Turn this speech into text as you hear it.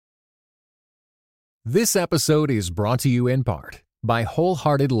This episode is brought to you in part by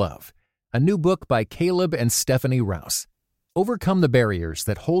Wholehearted Love, a new book by Caleb and Stephanie Rouse. Overcome the barriers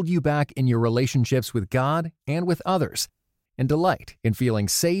that hold you back in your relationships with God and with others, and delight in feeling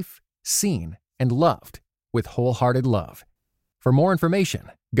safe, seen, and loved with Wholehearted Love. For more information,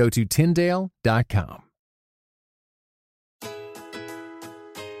 go to Tyndale.com.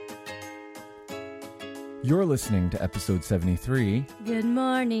 You're listening to episode 73 Good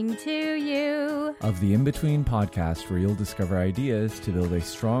morning to you. of the In Between podcast, where you'll discover ideas to build a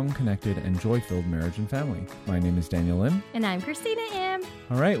strong, connected, and joy-filled marriage and family. My name is Daniel Lim. And I'm Christina M.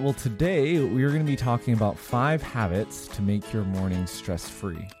 All right, well, today we're going to be talking about 5 habits to make your morning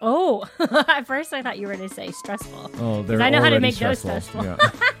stress-free. Oh, at first I thought you were going to say stressful. Oh, they're I know how to already make those stressful.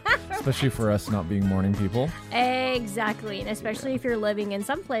 stressful. Yeah. Especially for us not being morning people. Exactly. And especially if you're living in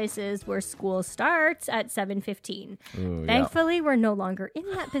some places where school starts at 7:15. Ooh, Thankfully, we're no longer in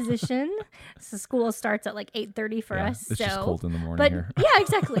that position. So school starts at like 8:30 for us. It's just cold in the morning but here. yeah,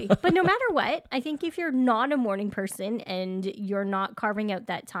 exactly. But no matter what, I think if you're not a morning person and you're not carving out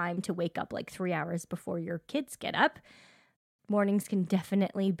that time to wake up like 3 hours before your kids get up, mornings can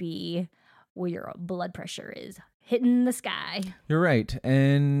definitely be where your blood pressure is hitting the sky. You're right.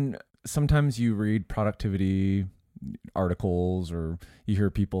 And sometimes you read productivity articles, or you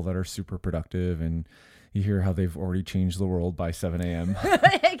hear people that are super productive, and you hear how they've already changed the world by 7 a.m.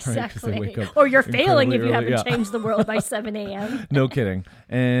 Exactly. Right, or you're failing if you early, haven't changed the world by 7 a.m. No kidding.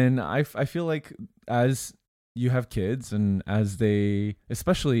 And I feel like as you have kids, and as they,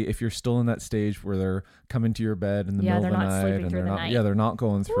 especially if you're still in that stage where they're coming to your bed in the middle of the night, and they're not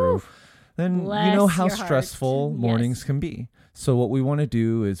going through, Woo. then Bless you know how your heart. stressful mornings Yes. can be. So what we want to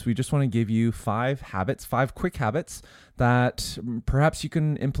do is we just want to give you 5 quick habits that perhaps you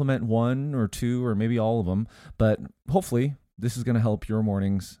can implement 1 or 2 or maybe all of them, but hopefully this is going to help your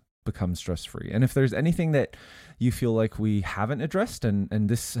mornings become stress-free. And if there's anything that you feel like we haven't addressed, and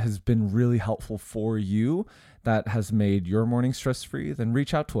this has been really helpful for you, that has made your morning stress-free, then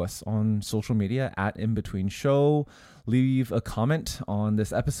reach out to us on social media at InBetweenShow. Leave a comment on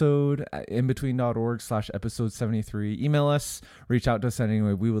this episode at inbetween.org/episode 73. Email us, reach out to us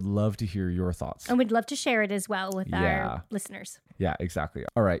anyway. We would love to hear your thoughts. And we'd love to share it as well with our listeners. Yeah, exactly.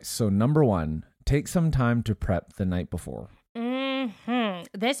 All right. So number 1, take some time to prep the night before.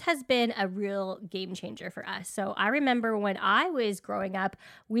 This has been a real game changer for us. So I remember when I was growing up,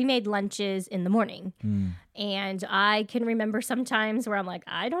 we made lunches in the morning. And I can remember sometimes where I'm like,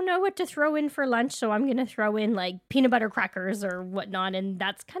 I don't know what to throw in for lunch, so I'm going to throw in like peanut butter crackers or whatnot. And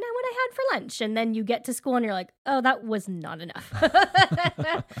that's kind of what I had for lunch. And then you get to school and you're like, oh, that was not enough.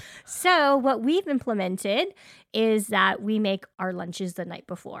 So what we've implemented is that we make our lunches the night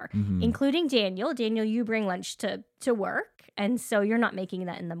before, including Daniel. Daniel, you bring lunch to work. And so you're not making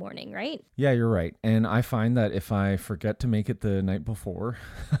that in the morning, right? Yeah, you're right. And I find that if I forget to make it the night before,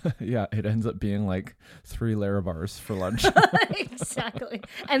 it ends up being like 3 Larabar for lunch. Exactly.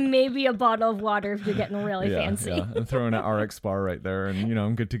 And maybe a bottle of water if you're getting really fancy. Yeah, I'm throwing an RX bar right there, and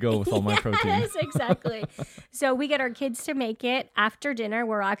I'm good to go with all my protein. Yes, exactly. So we get our kids to make it. After dinner,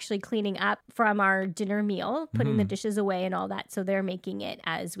 we're actually cleaning up from our dinner meal, putting the dishes away and all that. So they're making it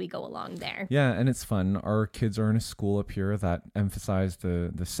as we go along there. Yeah, and it's fun. Our kids are in a school up here that emphasize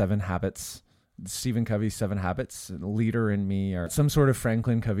the 7 habits. Stephen Covey's 7 Habits. Leader and me are some sort of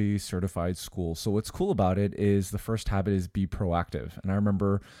Franklin Covey certified school. So what's cool about it is the first habit is be proactive. And I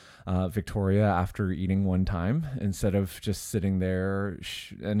remember Victoria, after eating one time, instead of just sitting there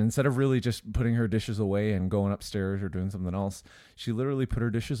and instead of really just putting her dishes away and going upstairs or doing something else, she literally put her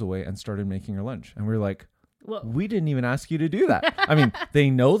dishes away and started making her lunch. And we were like, Whoa. We didn't even ask you to do that. I mean, they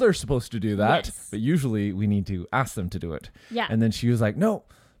know they're supposed to do that, Yes. but usually we need to ask them to do it. Yeah. And then she was like, no,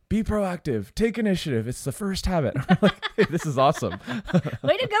 be proactive, take initiative. It's the first habit. I'm like, hey, this is awesome.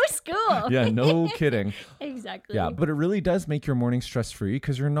 Way to go, school. Yeah, no kidding. Exactly. Yeah, but it really does make your morning stress-free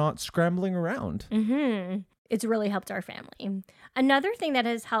because you're not scrambling around. It's really helped our family. Another thing that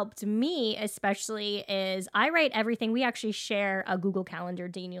has helped me especially is I write everything. We actually share a Google Calendar,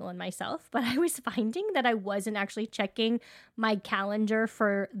 Daniel and myself, but I was finding that I wasn't actually checking my calendar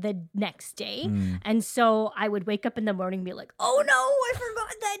for the next day. And so I would wake up in the morning and be like, oh no, I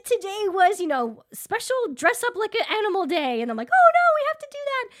forgot that today was, special dress up like an animal day. And I'm like, oh no, we have to do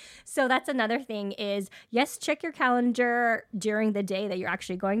that. So that's another thing is, yes, check your calendar during the day that you're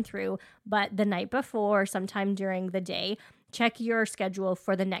actually going through, but the night before, sometime during the day, check your schedule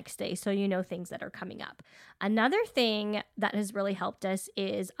for the next day so you know things that are coming up. Another thing that has really helped us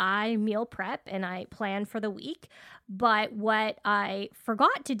is I meal prep and I plan for the week. But what I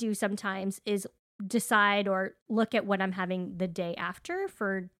forgot to do sometimes is decide or look at what I'm having the day after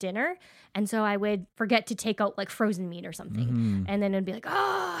for dinner. And so I would forget to take out like frozen meat or something. And then it'd be like,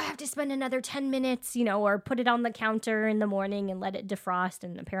 oh, I have to spend another 10 minutes, or put it on the counter in the morning and let it defrost.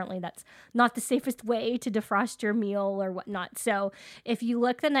 And apparently that's not the safest way to defrost your meal or whatnot. So if you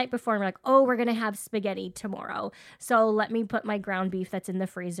look the night before and we're like, oh, we're going to have spaghetti tomorrow, so let me put my ground beef that's in the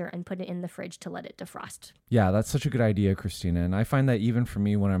freezer and put it in the fridge to let it defrost. Yeah, that's such a good idea, Christina. And I find that even for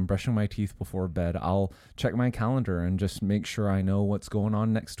me, when I'm brushing my teeth before bed, I'll check my calendar and just make sure I know what's going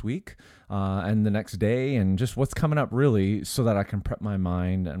on next week and the next day and just what's coming up, really, so that I can prep my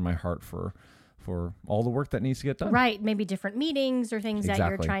mind and my heart for all the work that needs to get done. Right. Maybe different meetings or things that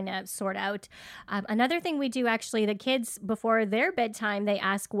you're trying to sort out. Another thing we do, actually, the kids, before their bedtime, they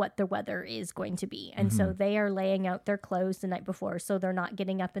ask what the weather is going to be. And so they are laying out their clothes the night before, so they're not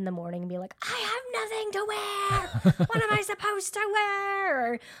getting up in the morning and be like, I have nothing to wear. What am I supposed to wear?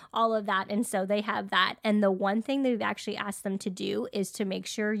 Or all of that. And so they have that. And the one thing that we've actually asked them to do is to make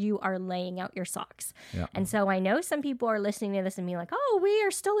sure you are laying out your socks. Yeah. And so I know some people are listening to this and being like, oh, we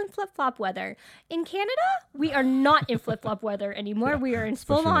are still in flip-flop weather. In Canada, we are not in flip-flop weather anymore. We are in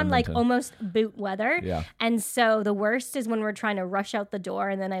full-on, like, almost boot weather. Yeah. And so the worst is when we're trying to rush out the door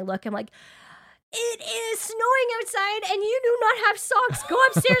and then I look, I'm like, it is snowing outside and you do not have socks. Go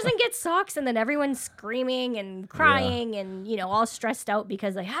upstairs and get socks. And then everyone's screaming and crying and, all stressed out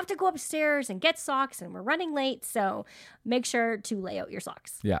because they have to go upstairs and get socks and we're running late. So make sure to lay out your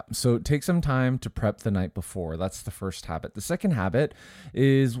socks. Yeah. So take some time to prep the night before. That's the first habit. The second habit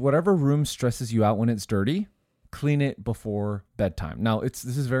is whatever room stresses you out when it's dirty, clean it before bedtime. Now, this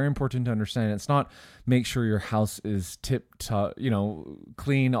is very important to understand. It's not make sure your house is tip-top,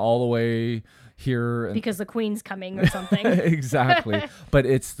 clean all the way here. Because the queen's coming or something. Exactly. But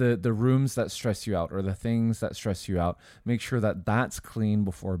it's the rooms that stress you out or the things that stress you out. Make sure that that's clean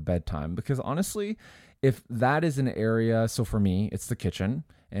before bedtime. Because honestly, if that is an area, so for me, it's the kitchen.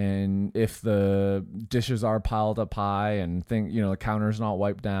 And if the dishes are piled up high and the counter's not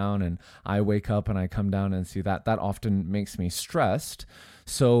wiped down and I wake up and I come down and see that often makes me stressed.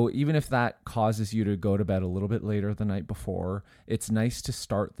 So even if that causes you to go to bed a little bit later the night before, it's nice to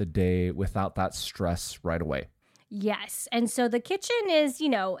start the day without that stress right away. Yes. And so the kitchen is,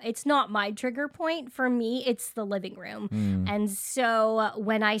 it's not my trigger point. For me, it's the living room. And so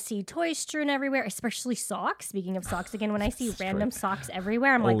when I see toys strewn everywhere, especially socks, speaking of socks again, when I see random socks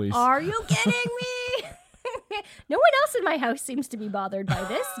everywhere, I'm Always. like, are you kidding me? No one else in my house seems to be bothered by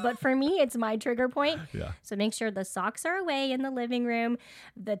this, but for me, it's my trigger point. Yeah. So make sure the socks are away in the living room,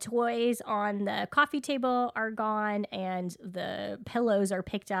 the toys on the coffee table are gone, and the pillows are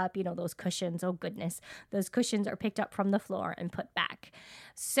picked up. Those cushions, oh goodness, those cushions are picked up from the floor and put back.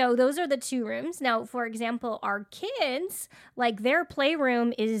 So those are the two rooms. Now, for example, our kids, like their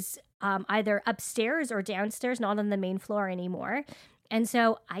playroom is either upstairs or downstairs, not on the main floor anymore. And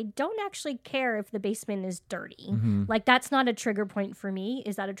so I don't actually care if the basement is dirty. Like, that's not a trigger point for me.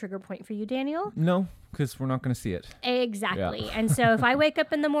 Is that a trigger point for you, Daniel? No, because we're not going to see it. Exactly. Yeah. And so if I wake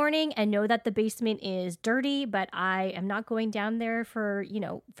up in the morning and know that the basement is dirty, but I am not going down there for,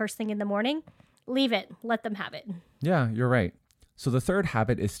 first thing in the morning, leave it. Let them have it. Yeah, you're right. So the third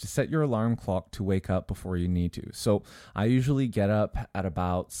habit is to set your alarm clock to wake up before you need to. So I usually get up at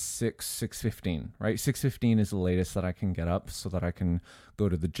about 6:15, right? 6:15 is the latest that I can get up so that I can go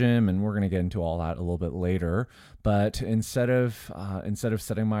to the gym, and we're going to get into all that a little bit later. But instead of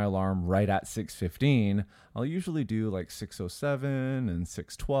setting my alarm right at 6:15, I'll usually do like 6:07 and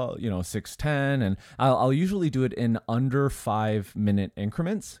 6:12, 6:10, and I'll usually do it in under 5-minute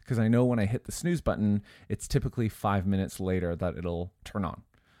increments because I know when I hit the snooze button, it's typically 5 minutes later that it'll turn on.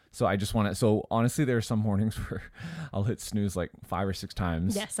 So I just want to, so honestly, there are some mornings where I'll hit snooze like 5 or 6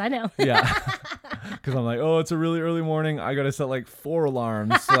 times. Yes, I know. Yeah. Because I'm like, oh, it's a really early morning. I got to set like 4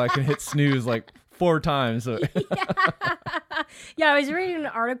 alarms so I can hit snooze like 4 times. So. Yeah, I was reading an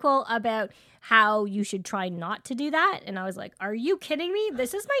article about how you should try not to do that. And I was like, are you kidding me?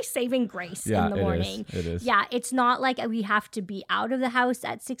 This is my saving grace in the morning. It is. Yeah, it's not like we have to be out of the house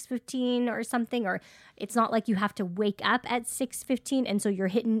at 6:15 or something, or it's not like you have to wake up at 6:15 and so you're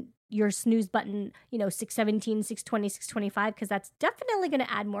hitting your snooze button, 6:17, 6:20, 6:25, because that's definitely going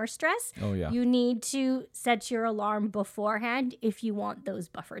to add more stress. Oh, yeah. You need to set your alarm beforehand if you want those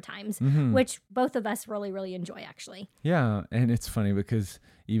buffer times, which both of us really, really enjoy, actually. Yeah, and it's funny because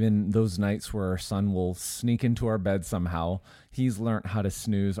even those nights where our son will sneak into our bed somehow, he's learned how to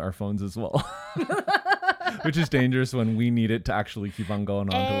snooze our phones as well. which is dangerous when we need it to actually keep on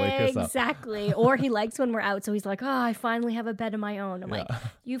going on to wake us up. Exactly. Or he likes when we're out. So he's like, oh, I finally have a bed of my own. I'm like,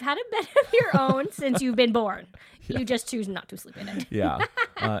 you've had a bed of your own since you've been born. You just choose not to sleep in it. Yeah.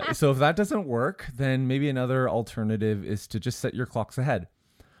 So if that doesn't work, then maybe another alternative is to just set your clocks ahead,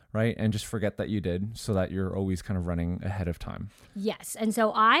 right? And just forget that you did, so that you're always kind of running ahead of time. Yes. And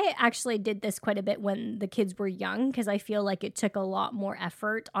so I actually did this quite a bit when the kids were young, because I feel like it took a lot more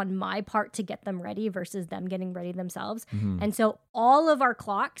effort on my part to get them ready versus them getting ready themselves. And so all of our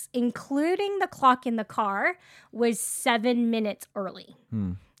clocks, including the clock in the car, was 7 minutes early.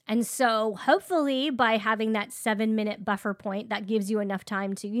 And so hopefully by having that 7-minute buffer point, that gives you enough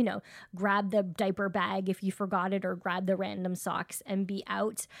time to, you know, grab the diaper bag if you forgot it, or grab the random socks and be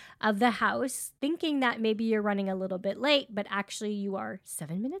out of the house thinking that maybe you're running a little bit late, but actually you are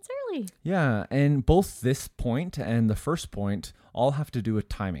 7 minutes early. Yeah. And both this point and the first point all have to do with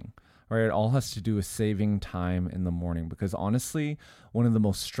timing. Right, it all has to do with saving time in the morning, because honestly, one of the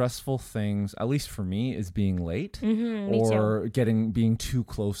most stressful things, at least for me, is being late or being too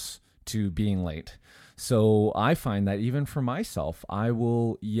close to being late. So I find that even for myself, I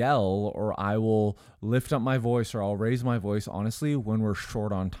will yell or I will lift up my voice or I'll raise my voice, honestly, when we're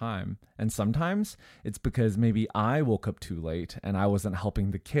short on time. And sometimes it's because maybe I woke up too late and I wasn't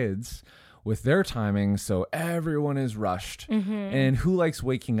helping the kids with their timing, so everyone is rushed. And who likes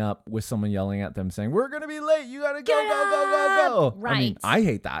waking up with someone yelling at them saying, we're going to be late, you got to go, go. Right. I mean, I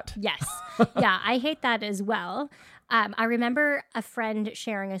hate that. Yes. Yeah, I hate that as well. I remember a friend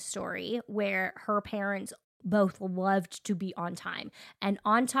sharing a story where her parents both loved to be on time. And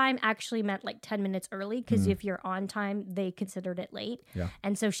on time actually meant like 10 minutes early, because if you're on time, they considered it late. Yeah.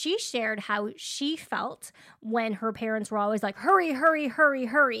 And so she shared how she felt when her parents were always like, hurry, hurry, hurry,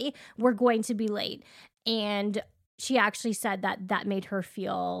 hurry, we're going to be late. And she actually said that that made her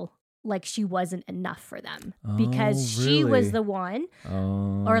feel like she wasn't enough for them, because she was the one,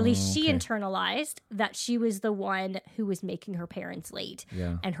 or at least she internalized that she was the one who was making her parents late,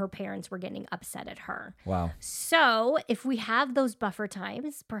 and her parents were getting upset at her. Wow. So if we have those buffer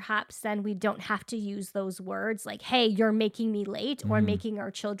times, perhaps then we don't have to use those words like, hey, you're making me late, or making our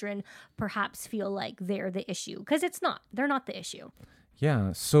children perhaps feel like they're the issue, because they're not the issue.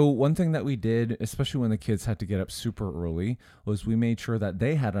 Yeah. So one thing that we did, especially when the kids had to get up super early, was we made sure that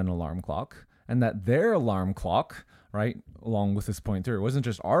they had an alarm clock, and that their alarm clock, right, along with this pointer, it wasn't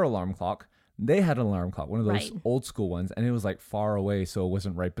just our alarm clock. They had an alarm clock, one of those old school ones, and it was like far away, so it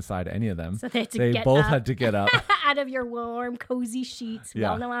wasn't right beside any of them. So they both had to get up out of your warm, cozy sheets. We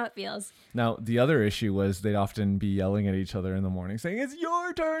all know how it feels. Now, the other issue was they'd often be yelling at each other in the morning, saying, "It's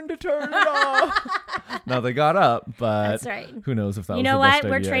your turn to turn it off." Now they got up, but that's right. Who knows if that was you know the best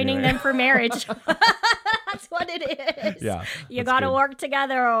what? We're idea training anyway. them for marriage. That's what it is. Yeah, you got to work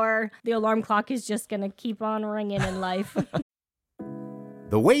together, or the alarm clock is just going to keep on ringing in life.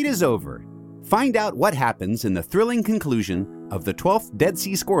 The wait is over. Find out what happens in the thrilling conclusion of the 12th Dead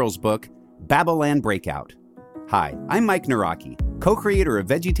Sea Squirrels book, Babylon Breakout. Hi, I'm Mike Naraki, co-creator of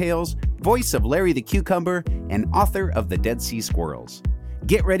VeggieTales, voice of Larry the Cucumber, and author of The Dead Sea Squirrels.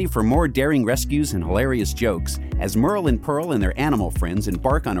 Get ready for more daring rescues and hilarious jokes as Merle and Pearl and their animal friends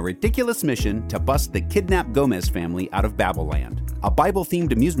embark on a ridiculous mission to bust the kidnapped Gomez family out of Babylon, a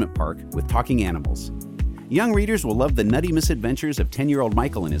Bible-themed amusement park with talking animals. Young readers will love the nutty misadventures of 10-year-old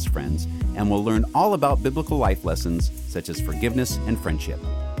Michael and his friends, and will learn all about biblical life lessons such as forgiveness and friendship.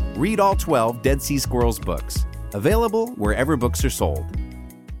 Read all 12 Dead Sea Squirrels books. Available wherever books are sold.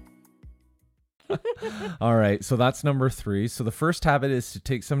 All right, so that's number 3. So the first habit is to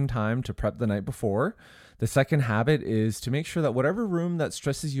take some time to prep the night before. The second habit is to make sure that whatever room that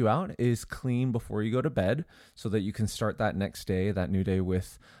stresses you out is clean before you go to bed, so that you can start that next day, that new day,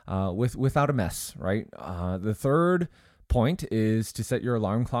 without a mess, right? The third point is to set your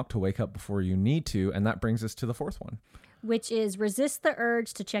alarm clock to wake up before you need to, and that brings us to the fourth one, which is resist the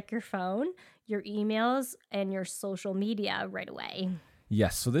urge to check your phone, your emails, and your social media right away.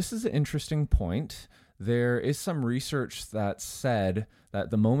 Yes, so this is an interesting point. There is some research that said that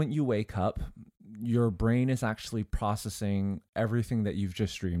the moment you wake up, your brain is actually processing everything that you've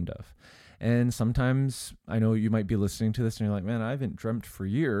just dreamed of. And sometimes, I know you might be listening to this and you're like, man, I haven't dreamt for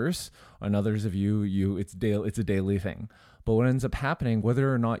years. And others of you, it's a daily thing. But what ends up happening,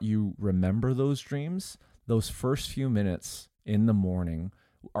 whether or not you remember those dreams, those first few minutes in the morning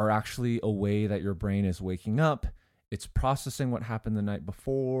are actually a way that your brain is waking up. It's processing what happened the night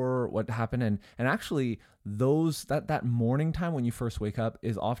before, what happened. And actually that morning time when you first wake up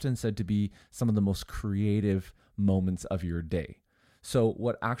is often said to be some of the most creative moments of your day. So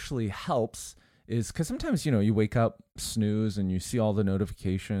what actually helps is because sometimes, you wake up, snooze, and you see all the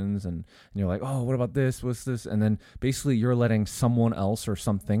notifications and you're like, oh, what about this? What's this? And then basically you're letting someone else or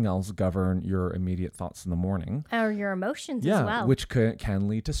something else govern your immediate thoughts in the morning. Or your emotions as well. Which can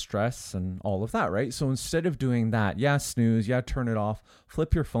lead to stress and all of that, right? So instead of doing that, snooze, turn it off,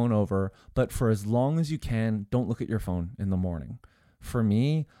 flip your phone over, but for as long as you can, don't look at your phone in the morning. For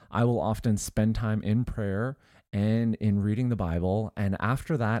me, I will often spend time in prayer and in reading the Bible, and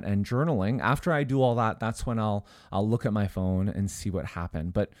after that, and journaling. After I do all that, that's when I'll look at my phone and see what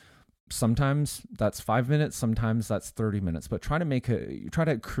happened. But sometimes that's 5 minutes, sometimes that's 30 minutes. But try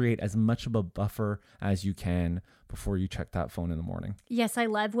to create as much of a buffer as you can before you check that phone in the morning. Yes, I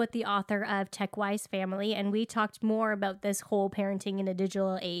love what the author of TechWise Family, and we talked more about this whole parenting in a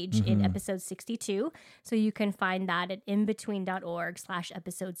digital age in episode 62. So you can find that at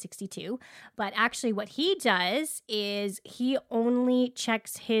inbetween.org/episode 62. But actually what he does is he only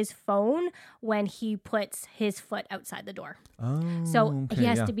checks his phone when he puts his foot outside the door. Oh, so okay, he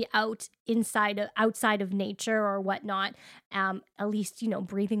has to be outside of nature or whatnot, at least,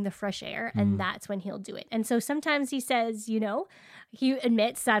 breathing the fresh air. And that's when he'll do it. And so sometimes he says, he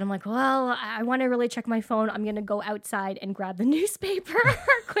admits that I'm like, well, I want to really check my phone. I'm going to go outside and grab the newspaper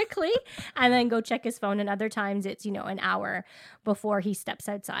quickly and then go check his phone. And other times it's, an hour before he steps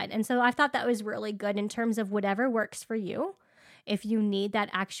outside. And so I thought that was really good in terms of whatever works for you. If you need that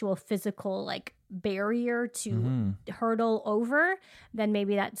actual physical barrier to hurdle over, then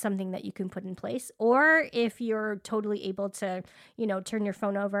maybe that's something that you can put in place. Or if you're totally able to, turn your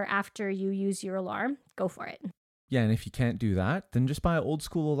phone over after you use your alarm, go for it. Yeah, and if you can't do that, then just buy an old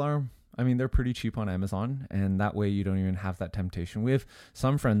school alarm. I mean, they're pretty cheap on Amazon, and that way you don't even have that temptation. We have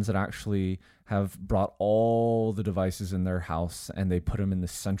some friends that actually have brought all the devices in their house and they put them in the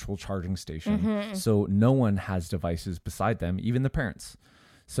central charging station. So no one has devices beside them, even the parents.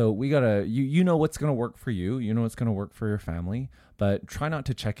 So we gotta, you know what's gonna work for you, you know what's gonna work for your family, but try not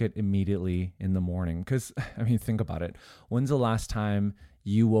to check it immediately in the morning. Because, think about it. When's the last time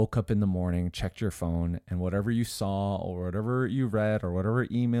you woke up in the morning, checked your phone, and whatever you saw or whatever you read or whatever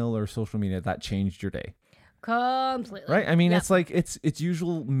email or social media, that changed your day? Completely. Right? It's like, it's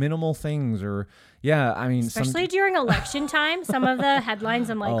usual minimal things or, especially during election time, some of the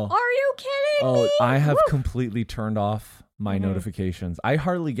headlines, I'm like, are you kidding me? I have completely turned off my notifications. I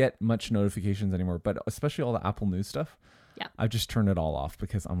hardly get much notifications anymore, but especially all the Apple News stuff. Yeah. I've just turned it all off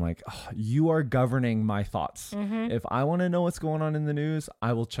because I'm like, you are governing my thoughts. If I want to know what's going on in the news,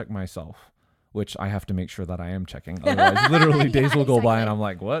 I will check myself, which I have to make sure that I am checking. Otherwise, literally days will go by and I'm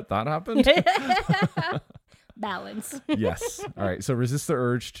like, what? That happened? Balance. Yes. All right. So resist the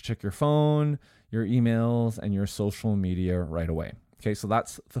urge to check your phone, your emails, and your social media right away. Okay, so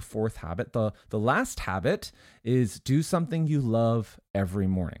that's the fourth habit. The last habit is do something you love every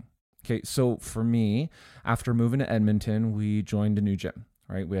morning. Okay, so for me, after moving to Edmonton, we joined a new gym,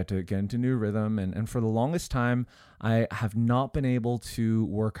 right? We had to get into a new rhythm. And for the longest time, I have not been able to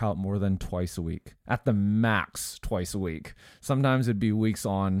work out more than twice a week, at the max twice a week. Sometimes it'd be weeks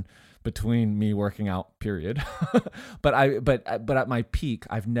on between me working out, period. But at my peak,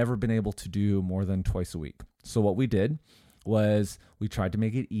 I've never been able to do more than twice a week. So what we did was we tried to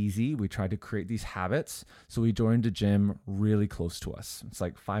make it easy. We tried to create these habits. So we joined a gym really close to us. It's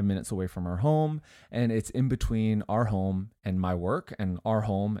like 5 minutes away from our home, and it's in between our home and my work and our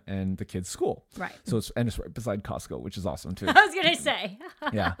home and the kids' school. Right. So it's right beside Costco, which is awesome too. I was going to say.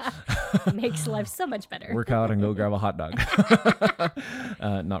 Yeah. Makes life so much better. Work out and go grab a hot dog.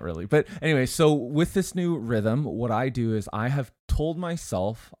 Not really. But anyway, so with this new rhythm, what I do is I have told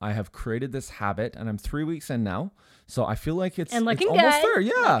myself I have created this habit, and I'm 3 weeks in now. So I feel like it's almost there.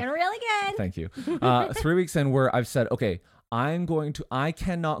 Yeah. Looking really good. Thank you. 3 weeks in where I've said, okay, I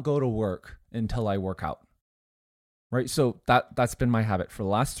cannot go to work until I work out. Right. So that's been my habit for the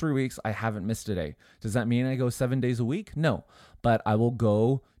last 3 weeks. I haven't missed a day. Does that mean I go 7 days a week? No, but I will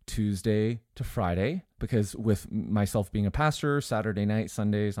go Tuesday to Friday because with myself being a pastor, Saturday night,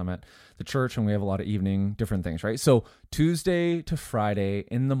 Sundays, I'm at the church and we have a lot of evening different things. Right. So Tuesday to Friday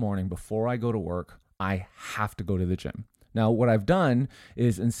in the morning before I go to work, I have to go to the gym. Now, what I've done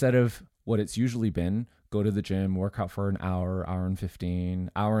is instead of what it's usually been, go to the gym, work out for an hour, hour and 15,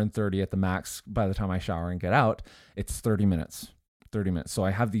 hour and 30 at the max by the time I shower and get out, it's 30 minutes. 30 minutes. So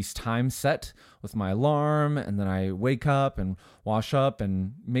I have these times set with my alarm, and then I wake up and wash up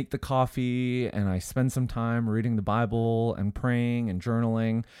and make the coffee, and I spend some time reading the Bible and praying and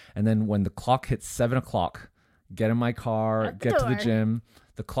journaling. And then when the clock hits 7 o'clock, get in my car, get to the gym.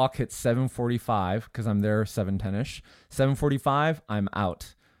 The clock hits 7:45 because I'm there 7:10ish. 7:45, I'm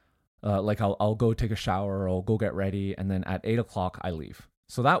out. I'll go take a shower or I'll go get ready. And then at 8 o'clock, I leave.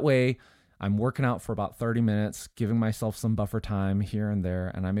 So that way I'm working out for about 30 minutes, giving myself some buffer time here and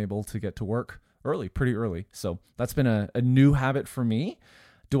there, and I'm able to get to work early, pretty early. So that's been a new habit for me.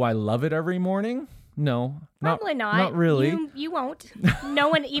 Do I love it every morning? No, Probably not. Not really. You won't. No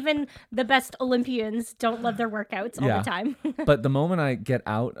one, even the best Olympians, don't love their workouts all the time. But the moment I get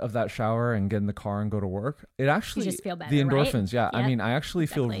out of that shower and get in the car and go to work, it actually, you just feel better, the endorphins. right? Yeah. I mean, I actually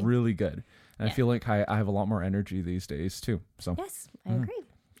feel really good. And I feel like I have a lot more energy these days too. So yes, I agree.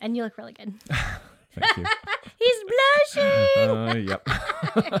 And you look really good. thank you. He's blushing. Yep.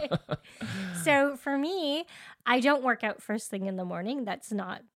 So for me, I don't work out first thing in the morning. That's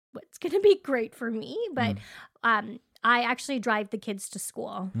not what's going to be great for me. But I actually drive the kids to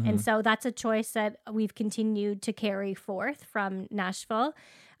school. And so that's a choice that we've continued to carry forth from Nashville.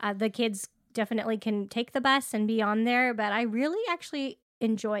 The kids definitely can take the bus and be on there, but I really actually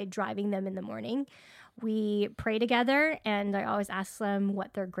enjoy driving them in the morning. We pray together, and I always ask them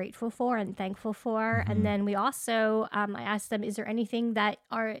what they're grateful for and thankful for. And then we also, I ask them, is there anything that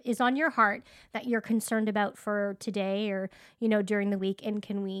is on your heart that you're concerned about for today or, during the week? And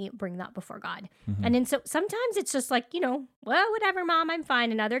can we bring that before God? And then so sometimes it's just like, well, whatever, Mom, I'm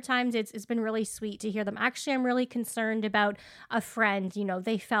fine. And other times it's been really sweet to hear them. Actually, I'm really concerned about a friend.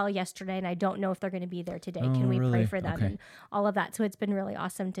 They fell yesterday and I don't know if they're going to be there today. Can we pray for them? Okay. And all of that. So it's been really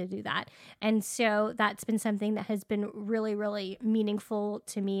awesome to do that. And so that's been something that has been really, really meaningful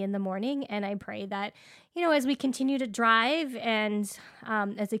to me in the morning. And I pray that, as we continue to drive and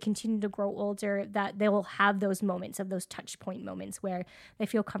as they continue to grow older, that they will have those moments of those touch point moments where they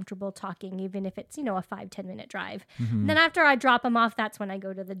feel comfortable talking, even if it's, a 5-10 minute drive. And then after I drop them off, that's when I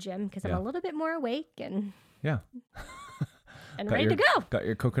go to the gym because I'm a little bit more awake and ready to go. Got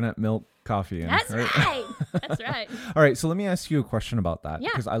your coconut milk coffee in. That's right. That's right. All right. So let me ask you a question about that. Yeah.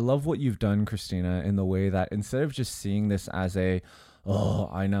 Because I love what you've done, Christina, in the way that instead of just seeing this as I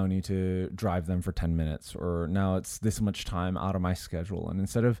now need to drive them for 10 minutes, or now it's this much time out of my schedule. And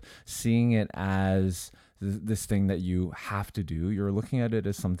instead of seeing it as this thing that you have to do, you're looking at it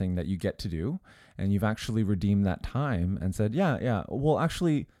as something that you get to do. And you've actually redeemed that time and said, well,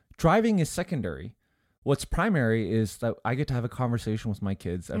 actually, driving is secondary. What's primary is that I get to have a conversation with my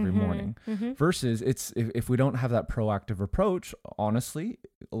kids every morning versus if we don't have that proactive approach, honestly,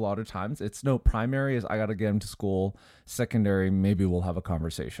 a lot of times it's primary is I got to get them to school. Secondary, maybe we'll have a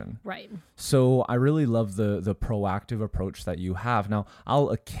conversation. Right. So I really love the proactive approach that you have. Now, I'll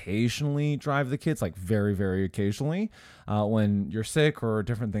occasionally drive the kids, like very, very occasionally, when you're sick or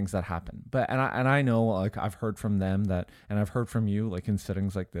different things that happen. But and I know, like, I've heard from them that, and I've heard from you, like in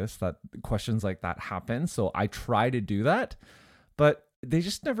settings like this, that questions like that happen. So I try to do that, but they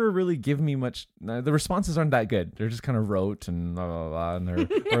just never really give me much. The responses aren't that good. They're just kind of rote and blah, blah, blah, and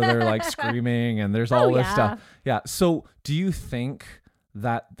they're like screaming and there's all this stuff. Yeah. So do you think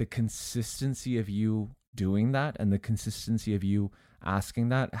that the consistency of you doing that and the consistency of you asking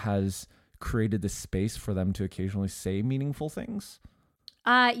that has created the space for them to occasionally say meaningful things?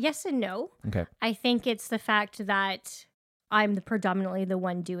 Yes and no. Okay. I think it's the fact that I'm predominantly the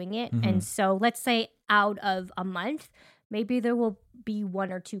one doing it. And so let's say out of a month, maybe there will be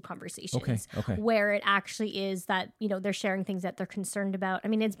one or two conversations where it actually is that, they're sharing things that they're concerned about. I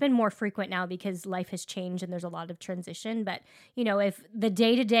mean, it's been more frequent now because life has changed and there's a lot of transition. But, if the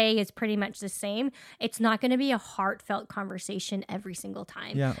day-to-day is pretty much the same, it's not going to be a heartfelt conversation every single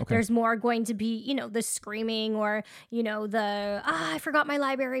time. Yeah, okay. There's more going to be, the screaming or, I forgot my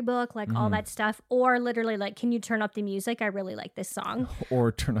library book, like all that stuff. Or literally like, can you turn up the music? I really like this song.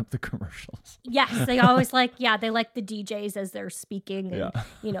 Or turn up the commercials. Yes, they always they like the DJs as they're speaking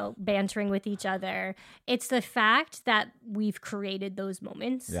and, bantering with each other. It's the fact that we've created those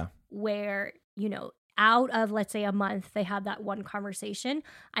moments where, out of, let's say, a month, they have that one conversation.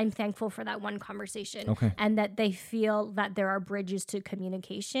 I'm thankful for that one conversation and that they feel that there are bridges to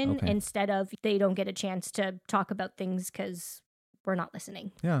communication instead of they don't get a chance to talk about things because we're not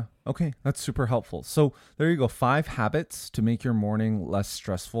listening. Yeah. Okay. That's super helpful. So there you go. 5 habits to make your morning less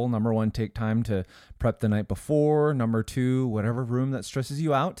stressful. Number 1, take time to prep the night before. Number 2, whatever room that stresses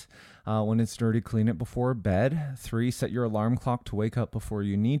you out. When it's dirty, clean it before bed. 3, set your alarm clock to wake up before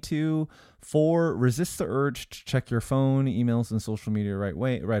you need to. 4, resist the urge to check your phone, emails, and social media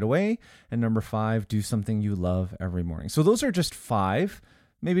right away. And number 5, do something you love every morning. So those are just 5.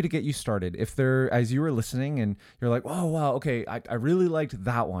 Maybe to get you started. If they're, as you were listening and you're like, oh, wow, okay, I really liked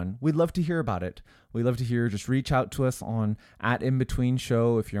that one. We'd love to hear about it. We'd love to hear, just reach out to us on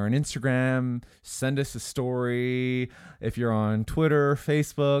 @InBetweenShow. If you're on Instagram, send us a story. If you're on Twitter,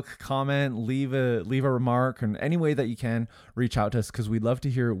 Facebook, comment, leave a remark, and any way that you can, reach out to us because we'd love to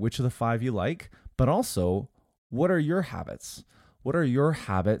hear which of the 5 you like, but also, what are your habits? What are your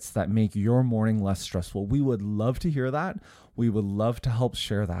habits that make your morning less stressful? We would love to hear that. We would love to help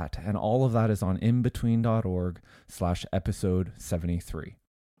share that. And all of that is on inbetween.org/episode 73.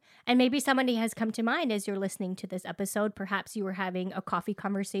 And maybe somebody has come to mind as you're listening to this episode. Perhaps you were having a coffee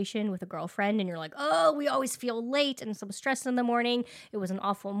conversation with a girlfriend and you're like, oh, we always feel late and so stressed in the morning. It was an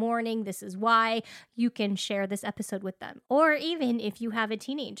awful morning. This is why. You can share this episode with them. Or even if you have a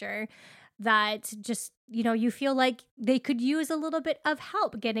teenager that just, you feel like they could use a little bit of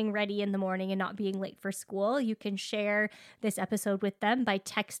help getting ready in the morning and not being late for school, you can share this episode with them by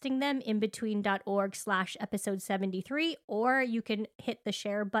texting them inbetween.org/episode 73, or you can hit the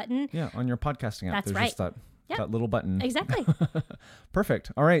share button. Yeah, on your podcasting app. That's There's right. just that little button. Exactly.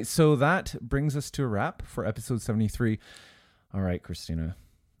 Perfect. All right. So that brings us to a wrap for episode 73. All right, Christina.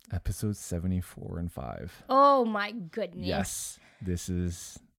 Episode 74 and 5. Oh my goodness. Yes. This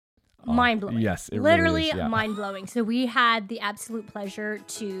is... mind-blowing. Yes, it literally really is, yeah. mind-blowing. So we had the absolute pleasure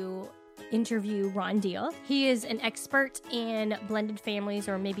to interview Ron Deal. He is an expert in blended families,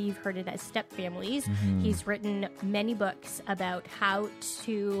 or maybe you've heard it as step families. Mm-hmm. He's written many books about how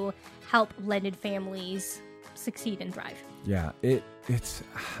to help blended families succeed and thrive. Yeah, it's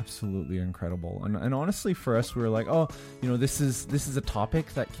absolutely incredible. And honestly, for us, we were like, oh, this is a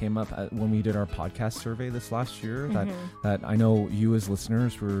topic that came up when we did our podcast survey this last year, that I know you as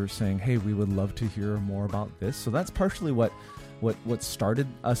listeners were saying, hey, we would love to hear more about this. So that's partially what started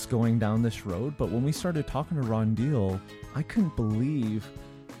us going down this road. But when we started talking to Ron Deal, I couldn't believe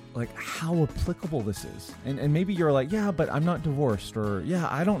how applicable this is. And maybe you're like, yeah, but I'm not divorced, or yeah,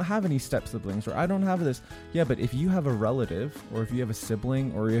 I don't have any step siblings, or I don't have this. Yeah, but if you have a relative, or if you have a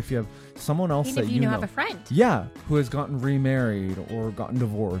sibling, or if you have someone else even that if you have a friend, yeah, who has gotten remarried or gotten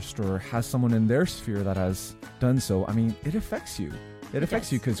divorced, or has someone in their sphere that has done so, I mean, it affects you. It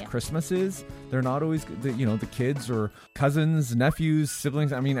affects you because Christmases, they're not always the kids or cousins, nephews,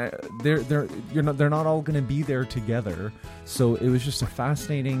 siblings. I mean, they're not all going to be there together. So it was just a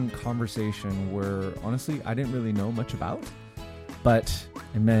fascinating conversation where honestly I didn't really know much about, but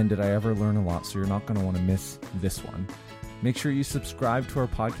man, did I ever learn a lot. So you're not going to want to miss this one. Make sure you subscribe to our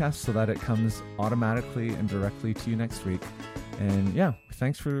podcast so that it comes automatically and directly to you next week. And yeah,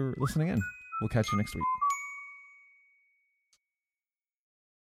 thanks for listening in. We'll catch you next week.